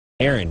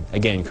Aaron,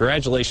 again,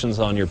 congratulations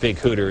on your big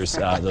Hooters,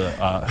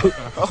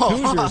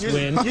 Hoosiers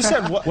win. You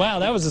said what? Wow,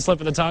 that was a slip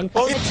of the tongue.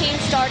 The team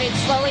started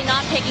slowly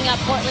not picking up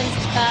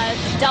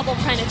Portland's double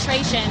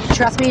penetration.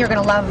 Trust me, you're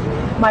going to love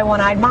my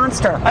one-eyed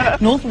monster.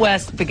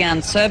 Northwest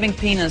began serving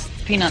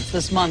peanuts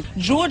this month.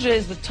 Georgia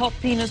is the top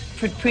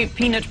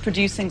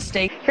peanut-producing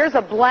state. Here's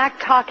a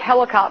Black Hawk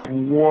helicopter.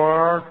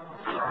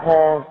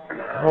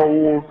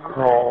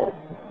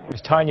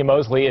 Tanya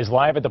Mosley is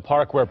live at the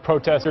park where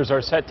protesters are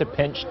set to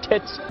pinch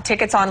tits.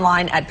 Tickets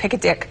online at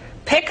Pick-a-Dick.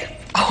 Pick?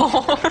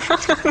 Oh,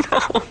 no.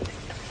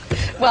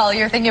 Well,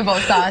 you're thinking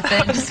about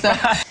sausage. So.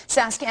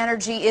 Sask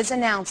Energy is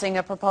announcing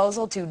a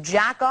proposal to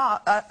jack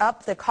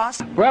up the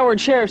cost. Broward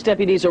Sheriff's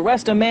deputies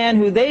arrest a man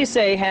who they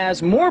say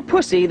has more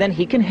pussy than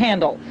he can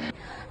handle.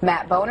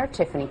 Matt Boner,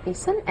 Tiffany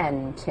Thiessen,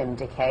 and Tim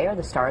DeKay are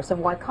the stars of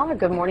White Collar.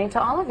 Good morning to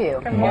all of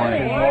you. Good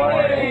morning. Good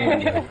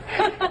morning.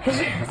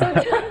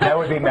 That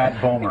would be Matt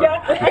Bomer.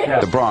 Yeah.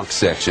 The Bronx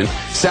section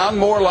sound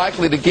more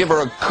likely to give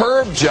her a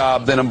curb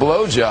job than a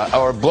blow job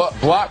or a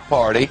block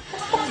party.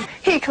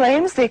 He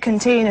claims they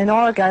contain an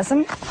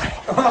orgasm.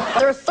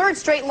 Their third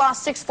straight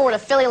loss 6-4 to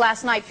Philly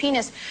last night. Pete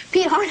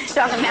Harnish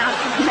on the mound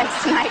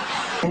next night.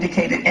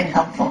 Indicated and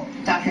helpful.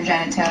 Dr.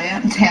 Janet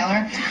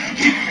Taylor,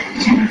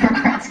 Jennifer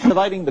Kratzky.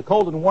 Providing the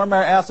cold and warm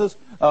air asses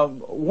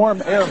of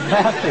warm air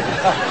masking.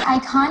 I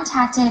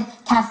contacted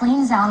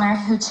Kathleen Zellner,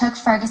 who took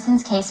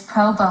Ferguson's case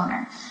pro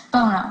bono.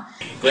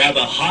 Grab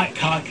a hot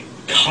cup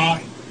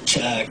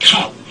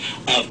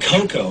of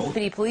cocoa.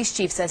 Deputy police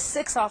chief says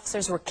 6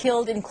 officers were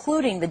killed,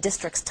 including the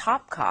district's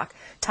top cock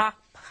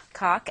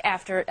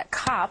after a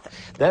cop.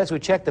 Then as we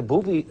check the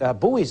buoys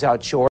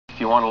outshore. If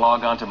you want to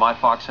log on to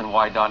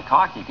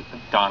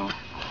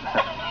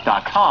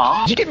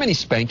myfoxandY.com. Did you get many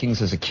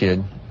spankings as a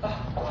kid?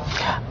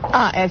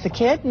 As a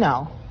kid,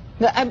 no.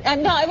 No,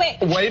 wait.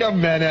 Wait a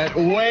minute.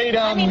 Wait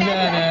a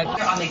minute.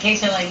 On the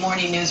KCLA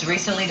Morning News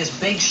recently, this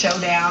big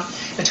showdown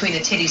between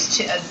the cities,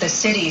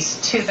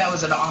 too. That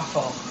was an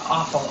awful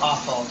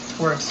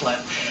word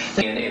slip.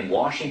 In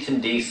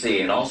Washington,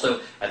 D.C., and also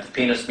at the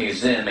Penis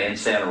Museum in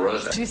Santa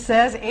Rosa. She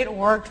says it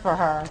worked for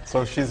her.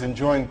 So she's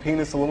enjoying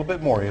penis a little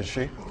bit more, is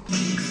she?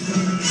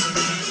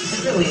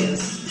 It really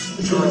is.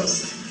 It's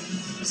gross.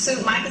 So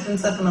Mike has been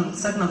sucking on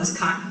this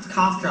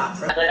cough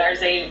drop. Our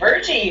Zane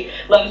Virgie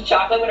loves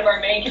chocolate. One of our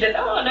main kids.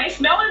 Oh,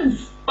 nice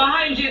melons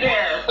behind you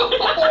there.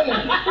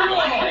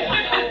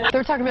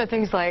 They're talking about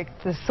things like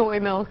the soy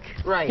milk,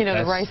 right? You know,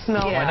 the rice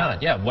milk. Why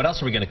not? Yeah. What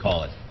else are we going to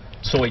call it?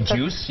 Soy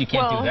juice? You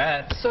can't do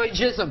that. Soy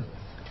jism.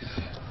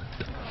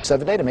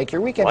 7 day to make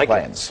your weekend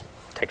plans.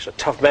 Takes a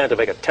tough man to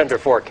make a tender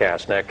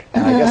forecast, Nick.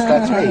 And I guess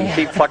that's me.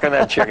 Keep fucking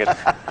that chicken.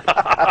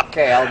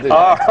 Okay, I'll do that.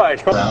 All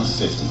right. Round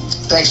 50.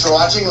 Thanks for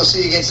watching. We'll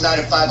see you again tonight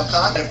at 5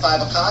 o'clock.